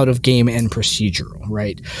more out of game and procedural,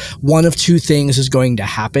 right? One of 2 things is going to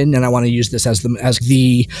happen, and I want to use this as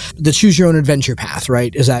the choose your own adventure path,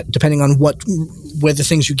 right? Is that depending on where the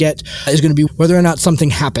things you get is going to be whether or not something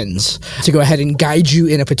happens to go ahead and guide you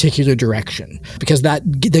in a particular direction, because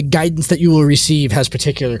the guidance that you will receive has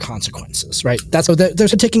particular consequences, right? There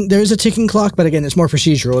is a ticking clock, but again, it's more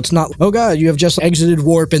procedural. It's not, oh god, you have just exited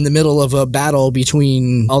warp in the middle of a battle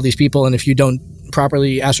between all these people, and if you don't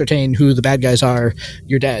properly ascertain who the bad guys are,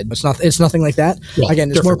 you're dead. It's nothing like that. Well, again,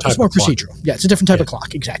 it's more procedural. Yeah, it's a different type of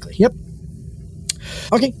clock. Exactly. Yep.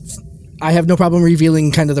 Okay. I have no problem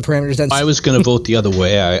revealing kind of the parameters then. I was going to vote the other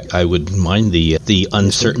way. I would mind the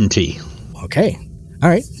uncertainty. Okay. All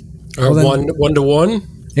right. Well,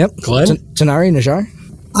 1-to-1. Yep. Glenn? Tanari, Najjar?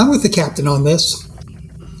 I'm with the captain on this.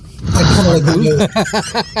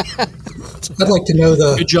 I'd like to know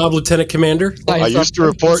the. Good job, Lieutenant Commander. I used to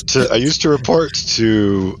report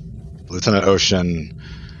to Lieutenant Ocean.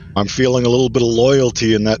 I'm feeling a little bit of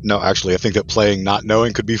loyalty in that. No, actually, I think that playing not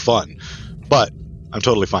knowing could be fun, but I'm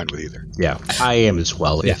totally fine with either. Yeah, I am as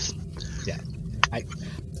well. Yeah.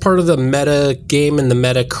 Part of the meta game and the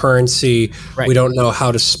meta currency, right. We don't know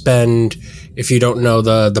how to spend if you don't know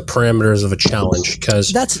the parameters of a challenge,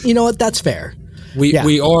 because that's fair.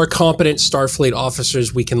 We are competent Starfleet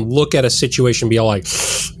officers. We can look at a situation and be all like,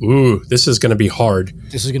 ooh, this is going to be hard.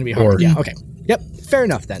 This is going to be hard. Yeah, okay. Yep, fair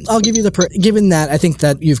enough then. I'll give you given that, I think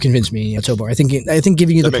that you've convinced me, Tobor. I think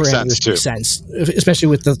giving you the parameters makes sense, especially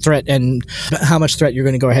with the threat and how much threat you're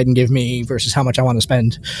going to go ahead and give me versus how much I want to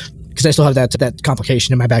spend. Because I still have that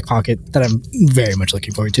complication in my back pocket that I'm very much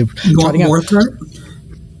looking forward to. You want more threat?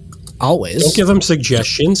 Always. Don't give them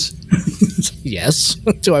suggestions. Yes.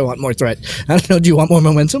 Do I want more threat? I don't know. Do you want more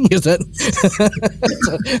momentum? Is that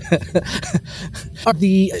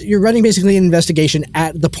you're running basically an investigation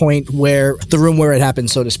at the point where the room where it happened,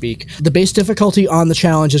 so to speak. The base difficulty on the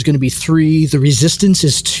challenge is going to be 3. The resistance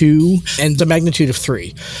is 2, and the magnitude of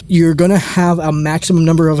 3. You're going to have a maximum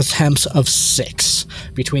number of attempts of 6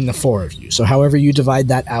 between the 4 of you. So however you divide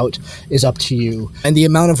that out is up to you. And the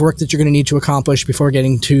amount of work that you're going to need to accomplish before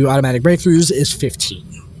getting to automatic breakthroughs is 15.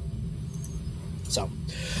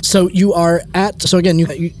 So you are so again,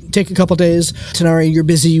 you take a couple days. Tanari, you're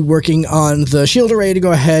busy working on the shield array to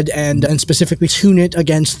go ahead and specifically tune it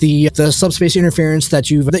against the subspace interference that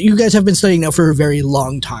you guys have been studying now for a very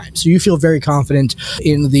long time. So you feel very confident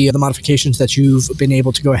in the modifications that you've been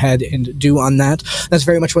able to go ahead and do on that. That's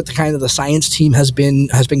very much what the science team has been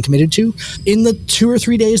committed to. In the 2 or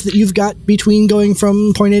 3 days that you've got between going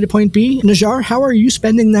from point A to point B, Najjar, how are you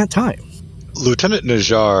spending that time? Lieutenant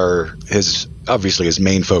Najjar, his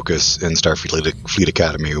main focus in Starfleet Fleet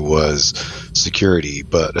Academy was security,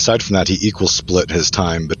 but aside from that, he equal split his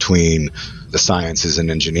time between the sciences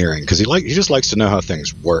and engineering because he just likes to know how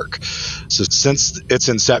things work. So since its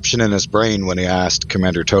inception in his brain, when he asked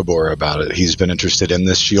Commander Tobor about it, he's been interested in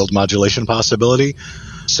this shield modulation possibility.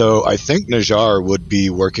 So I think Najjar would be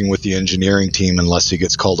working with the engineering team unless he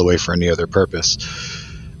gets called away for any other purpose.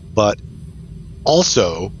 But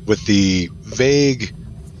also with the vague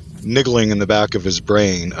niggling in the back of his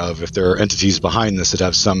brain of if there are entities behind this that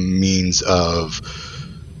have some means of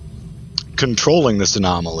controlling this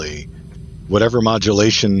anomaly, whatever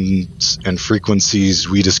modulations and frequencies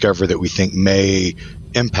we discover that we think may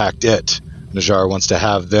impact it, Najjar wants to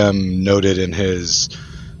have them noted in his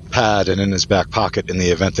pad and in his back pocket in the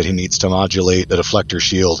event that he needs to modulate the deflector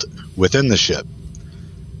shield within the ship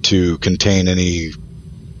to contain any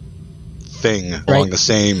thing along the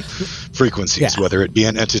same frequencies, whether it be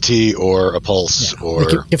an entity or a pulse or...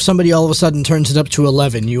 Like if somebody all of a sudden turns it up to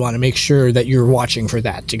 11, you want to make sure that you're watching for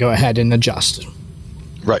that to go ahead and adjust.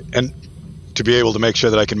 Right, and to be able to make sure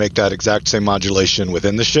that I can make that exact same modulation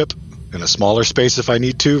within the ship in a smaller space if I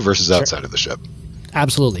need to versus outside of the ship.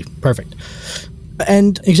 Absolutely. Perfect.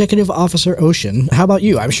 And Executive Officer Ocean, how about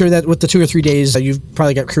you? I'm sure that with the 2 or 3 days, you've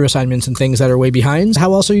probably got crew assignments and things that are way behind.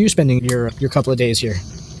 How else are you spending your couple of days here?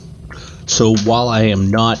 So while I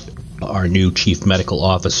am not our new Chief Medical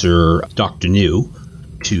Officer, Dr. New,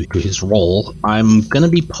 to his role, I'm going to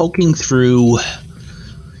be poking through...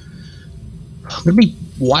 I'm going to be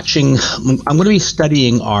watching... I'm going to be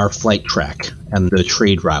studying our flight track and the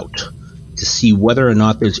trade route to see whether or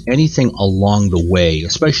not there's anything along the way,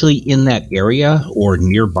 especially in that area or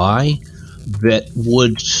nearby, that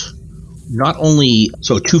would not only...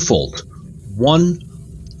 So twofold. One,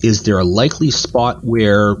 is there a likely spot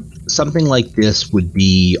where something like this would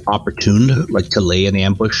be opportune, like to lay an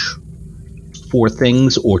ambush for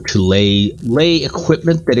things or to lay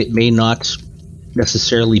equipment that it may not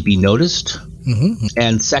necessarily be noticed? Mm-hmm.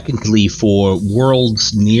 And secondly, for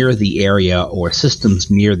worlds near the area or systems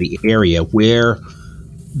near the area where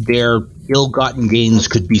their ill-gotten gains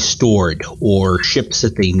could be stored or ships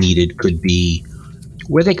that they needed could be,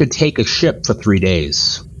 where they could take a ship for 3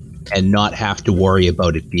 days and not have to worry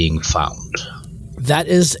about it being found. That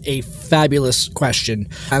is a fabulous question.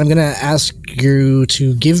 And I'm going to ask you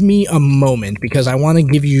to give me a moment because I want to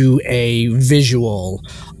give you a visual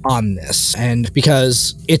on this. And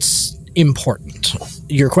because it's important.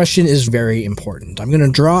 Your question is very important. I'm going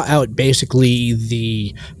to draw out basically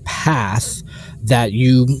the path that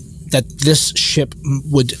this ship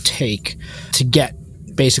would take to get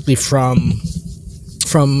basically from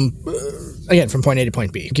point A to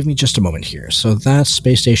point B. Give me just a moment here. So that's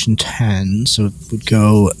Space Station 10. So it would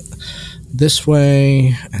go this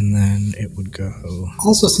way, and then it would go...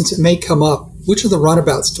 Also, since it may come up, which of the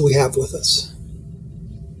runabouts do we have with us?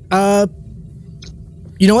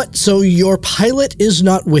 You know what? So your pilot is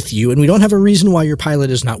not with you, and we don't have a reason why your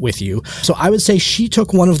pilot is not with you. So I would say she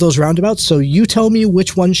took one of those roundabouts. So you tell me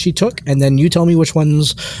which one she took, and then you tell me which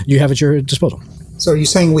ones you have at your disposal. So are you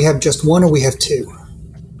saying we have just one or we have two?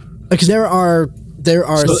 Because there are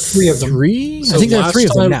so three of them. Three? So I think there are three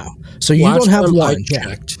of them now. So you don't have one.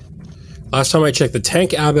 Last time I checked, the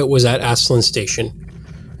Tank Abbott was at Aslan Station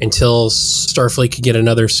until Starfleet could get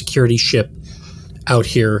another security ship out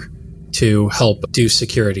here to help do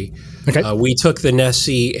security. Okay. We took the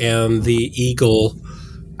Nessie and the Eagle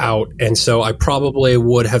out, and so I probably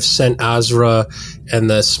would have sent Azra and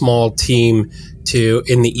the small team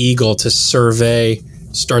in the Eagle to start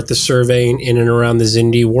the surveying in and around the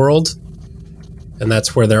Xindi world, and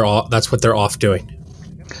that's what they're off doing.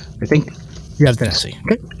 I think you have the Nessie.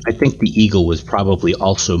 Okay. I think the Eagle was probably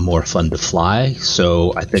also more fun to fly,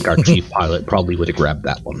 so I think our chief pilot probably would have grabbed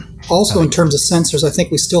that one. Also, in terms of sensors, I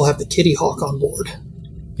think we still have the Kitty Hawk on board.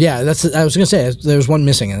 Yeah, I was going to say, there was one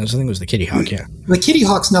missing, and I think it was the Kitty Hawk, yeah. The Kitty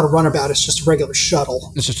Hawk's not a runabout, it's just a regular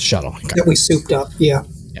shuttle. It's just a shuttle. Okay. That we souped up, yeah.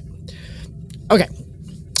 Okay.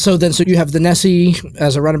 So you have the Nessie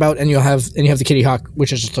as a runabout, and you have the Kitty Hawk,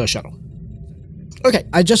 which is just a shuttle. Okay,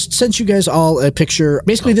 I just sent you guys all a picture.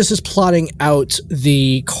 Basically, this is plotting out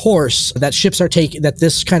the course that ships are taking, that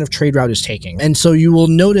this kind of trade route is taking. And so you will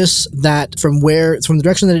notice that from the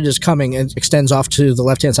direction that it is coming, it extends off to the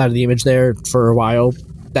left-hand side of the image there for a while.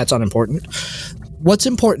 That's unimportant. What's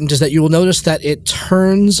important is that you will notice that it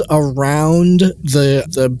turns around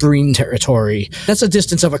the Breen territory. That's a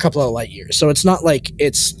distance of a couple of light years. So it's not like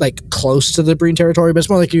it's like close to the Breen territory, but it's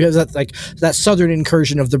more like you have that southern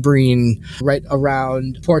incursion of the Breen right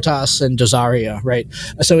around Portas and Dozaria, right?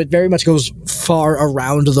 So it very much goes far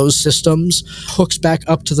around those systems, hooks back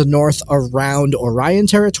up to the north around Orion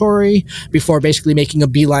territory before basically making a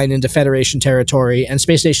beeline into Federation territory. And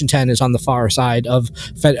Space Station 10 is on the far side of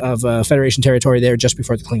Federation territory there, just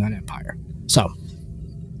before the Klingon Empire. So,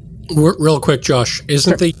 real quick, Josh,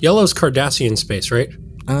 isn't the yellow's Cardassian space, right?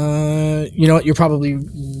 You know what? You're probably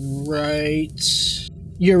right.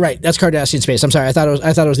 You're right. That's Cardassian space. I'm sorry. I thought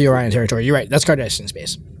it was the Orion territory. You're right. That's Cardassian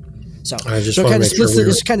space. So, I just want to make sure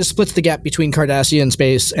this kind of splits the gap between Cardassian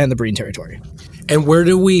space and the Breen territory. And where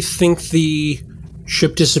do we think the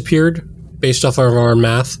ship disappeared, based off of our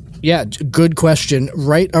math? Yeah, good question.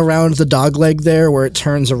 Right around the dogleg there, where it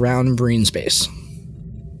turns around Breen space.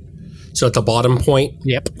 So at the bottom point?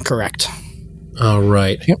 Yep, correct. All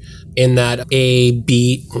right. Yep. In that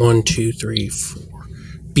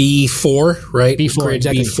B4, right? B4, Grade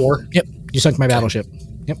exactly. B4? Yep, you sunk my battleship.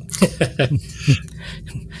 Yep.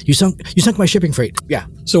 You sunk my shipping freight. Yeah.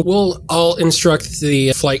 So I'll instruct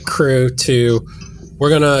the flight crew we're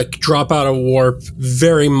going to drop out of warp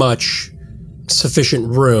very much sufficient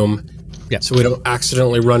room. Yep. So we don't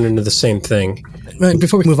accidentally run into the same thing.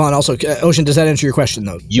 Before we move on, also, Ocean, does that answer your question,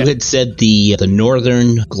 though? You had said the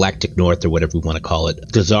northern galactic north, or whatever we want to call it,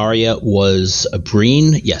 Dozaria was a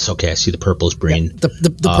Breen. Yes, okay, I see the purple is Breen. Yeah.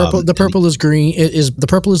 The purple is green. The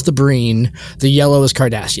purple is the Breen. The yellow is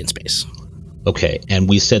Cardassian space. Okay, and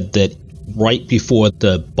we said that right before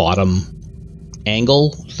the bottom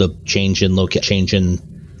angle, the change in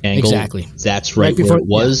angle. Exactly. That's right before it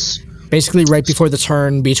was. Yeah. Basically, right before the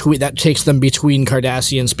turn that takes them between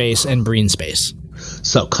Cardassian space and Breen space.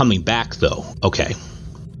 So coming back, though, okay.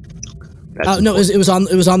 No, it was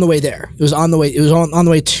on the way there. It was on the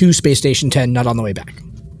way to Space Station 10, not on the way back.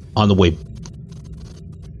 On the way.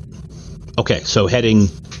 Okay, so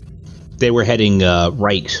they were heading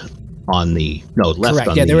right on the left. Correct.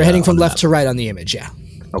 On yeah, the, they were heading from left map. to right on the image. Yeah.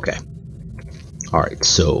 Okay. All right.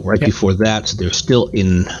 So before that, they're still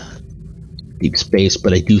in deep space,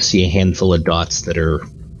 but I do see a handful of dots that are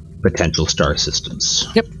potential star systems.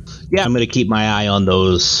 Yep. Yeah, I'm going to keep my eye on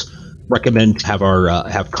those. Recommend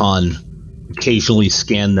have Con occasionally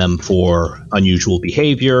scan them for unusual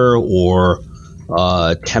behavior or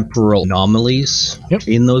temporal anomalies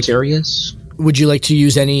in those areas. Would you like to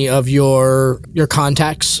use any of your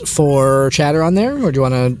contacts for chatter on there, or do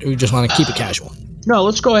you just want to keep it casual? No,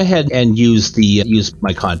 let's go ahead and use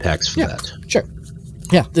my contacts for that. Sure.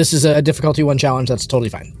 Yeah, this is a difficulty 1 challenge. That's totally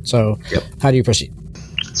fine. So, how do you proceed?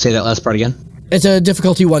 Say that last part again. It's a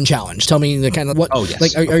difficulty 1 challenge. Tell me the kind of what. Oh yes.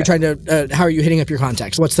 Like, are you trying to? How are you hitting up your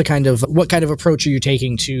contacts? What kind of approach are you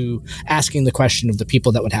taking to asking the question of the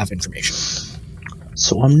people that would have information?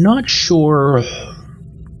 So I'm not sure.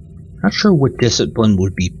 Not sure what discipline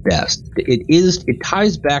would be best. It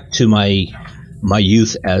ties back to my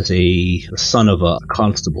youth as a son of a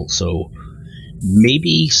constable. So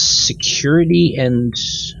maybe security and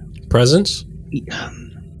presence.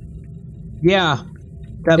 Yeah,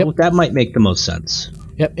 that might make the most sense.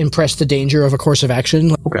 Yep. Impress the danger of a course of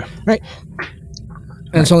action. Okay. Right.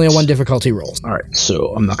 And it's only a 1 difficulty roll. All right.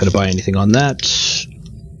 So I'm not going to buy anything on that.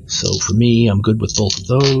 So for me, I'm good with both of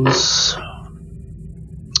those.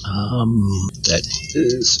 That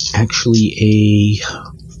is actually a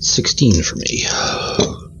 16 for me.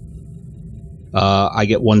 I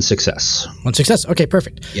get 1 success. 1 success. Okay,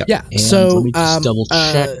 perfect. Yep. Yeah. And So let me just double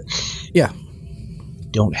check. Yeah.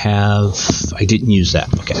 I didn't use that.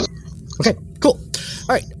 Okay. Cool. All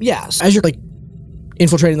right. Yeah. So as you're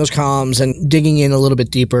infiltrating those comms and digging in a little bit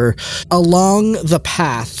deeper along the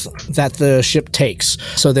path that the ship takes.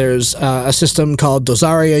 So there's a system called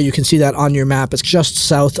Dozaria. You can see that on your map. It's just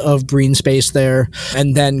south of Breen space there.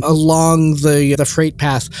 And then along the freight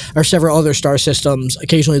path are several other star systems.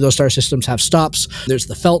 Occasionally those star systems have stops. There's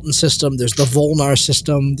the Felton system. There's the Volnar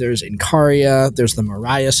system. There's Incaria. There's the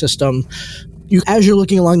Mariah system. As you're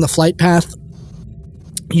looking along the flight path,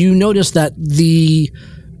 you notice that the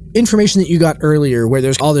information that you got earlier, where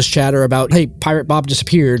there's all this chatter about, hey, Pirate Bob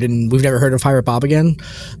disappeared and we've never heard of Pirate Bob again,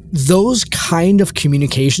 those kind of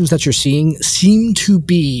communications that you're seeing seem to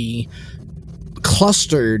be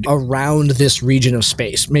clustered around this region of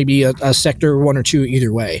space, maybe a sector 1 or 2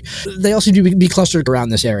 either way. They all seem to be clustered around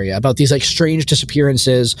this area about these strange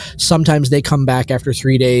disappearances. Sometimes they come back after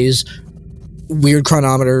 3 days. Weird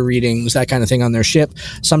chronometer readings, that kind of thing on their ship.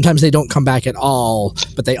 Sometimes they don't come back at all,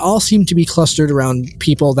 but they all seem to be clustered around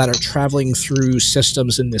people that are traveling through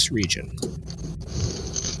systems in this region.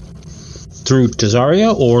 through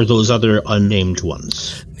Tazaria or those other unnamed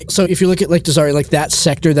ones? So if you look at like Tazaria, like that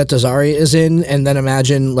sector that Tazaria is in, and then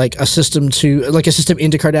imagine like a system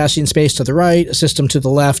into Cardassian space to the right, a system to the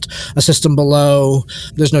left, a system below.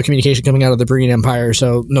 There's no communication coming out of the Breen Empire,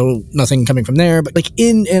 so nothing coming from there. But like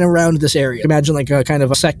in and around this area, imagine like a kind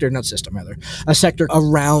of a sector, not system rather, a sector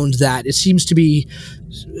around that. It seems to be,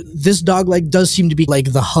 this dogleg does seem to be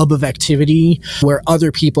like the hub of activity where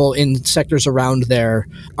other people in sectors around there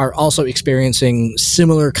are also experiencing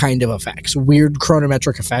similar kind of effects, weird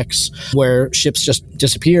chronometric effects where ships just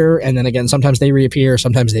disappear, and then again, sometimes they reappear,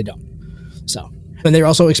 sometimes they don't. So, and they're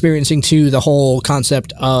also experiencing too the whole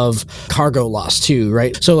concept of cargo loss too,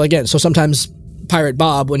 right? So again, sometimes Pirate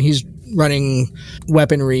Bob, when he's running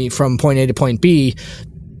weaponry from point A to point B,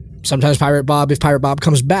 sometimes if Pirate Bob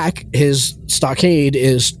comes back, his stockade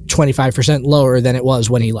is 25% lower than it was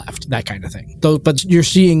when he left, that kind of thing. But you're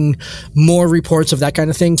seeing more reports of that kind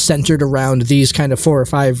of thing centered around these kind of 4 or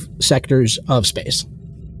 5 sectors of space.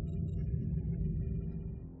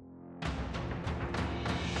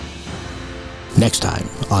 Next time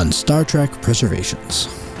on Star Trek Preservations.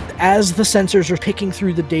 As the sensors are picking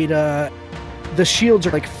through the data, the shields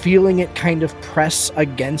are like feeling it kind of press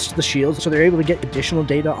against the shields, so they're able to get additional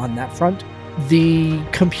data on that front. The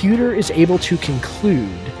computer is able to conclude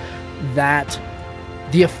that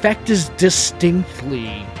the effect is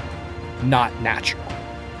distinctly not natural.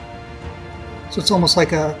 So it's almost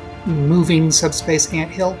like a moving subspace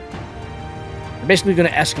anthill. I'm basically going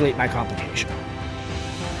to escalate my complication.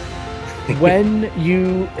 When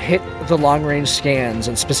you hit the long-range scans,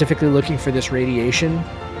 and specifically looking for this radiation,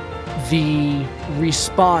 the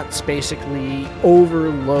response basically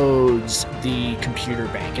overloads the computer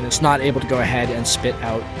bank, and it's not able to go ahead and spit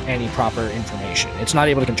out any proper information. It's not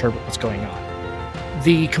able to interpret what's going on.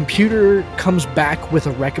 The computer comes back with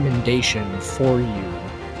a recommendation for you.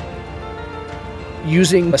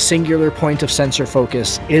 Using a singular point of sensor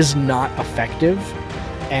focus is not effective,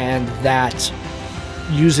 and that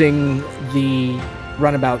using the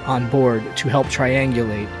runabout on board to help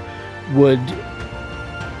triangulate would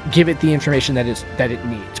give it the information that it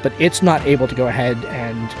needs, but it's not able to go ahead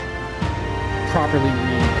and properly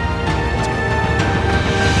read